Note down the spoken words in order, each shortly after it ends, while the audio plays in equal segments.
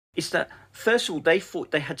is that, first of all, they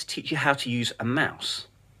thought they had to teach you how to use a mouse.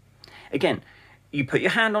 Again, you put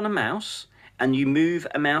your hand on a mouse and you move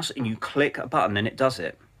a mouse and you click a button and it does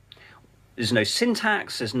it. There's no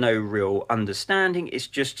syntax, there's no real understanding. It's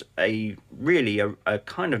just really a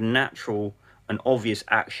kind of natural and obvious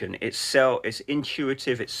action. It's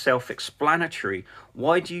intuitive, it's self-explanatory.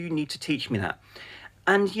 Why do you need to teach me that?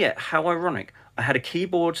 And yet, how ironic. I had a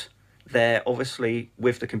keyboard there, obviously,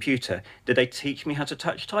 with the computer. Did they teach me how to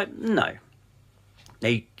touch type? No.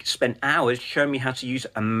 They spent hours showing me how to use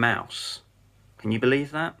a mouse. Can you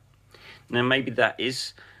believe that? Now, maybe that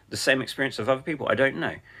is the same experience of other people. I don't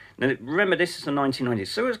know. Now, remember, this is the 1990s,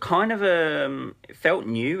 so it was kind of it felt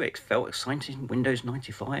new, it felt exciting. Windows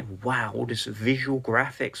 95, wow, all this visual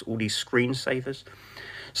graphics, all these screensavers.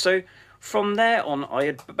 So from there on, I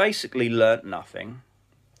had basically learnt nothing,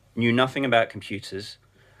 knew nothing about computers.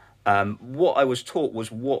 What I was taught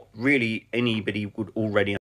was what really anybody would already